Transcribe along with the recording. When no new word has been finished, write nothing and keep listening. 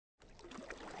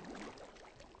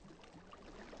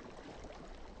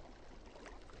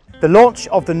The launch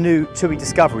of the new TUI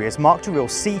Discovery has marked a real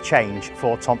sea change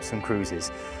for Thomson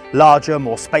Cruises. Larger,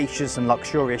 more spacious and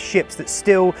luxurious ships that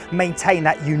still maintain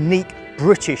that unique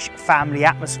British family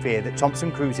atmosphere that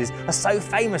Thomson Cruises are so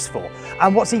famous for.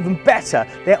 And what's even better,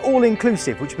 they're all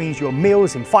inclusive, which means your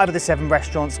meals in 5 of the 7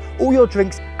 restaurants, all your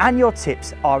drinks and your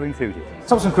tips are included.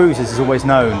 Thomson Cruises has always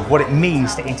known what it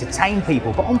means to entertain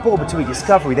people, but on board with TUI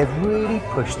Discovery, they've really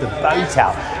pushed the boat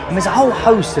out. And there's a whole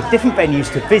host of different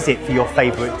venues to visit for your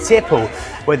favourite tipple,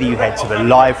 whether you head to the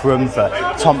live room for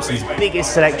Thomson's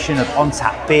biggest selection of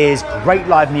on-tap beers, great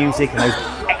live music and those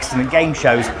excellent game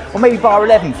shows, or maybe Bar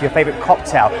 11 for your favourite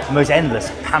cocktail and those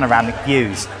endless panoramic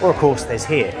views. Or of course there's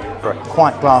here for a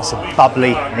quiet glass of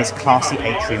bubbly in this classy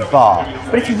atrium bar.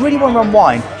 But if you really want to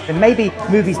unwind, then maybe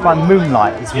movies by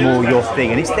moonlight is more your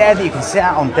thing, and it's there that you can sit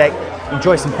out on deck,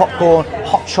 enjoy some popcorn,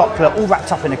 hot chocolate, all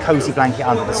wrapped up in a cosy blanket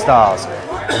under the stars.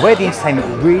 And where the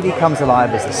entertainment really comes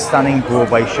alive is the stunning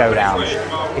Broadway Show Lounge.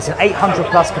 It's an 800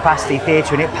 plus capacity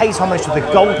theatre and it pays homage to the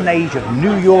golden age of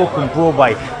New York and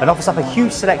Broadway and offers up a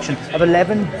huge selection of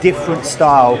 11 different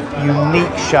style,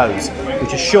 unique shows,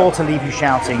 which are sure to leave you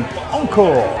shouting,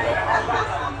 "Encore!"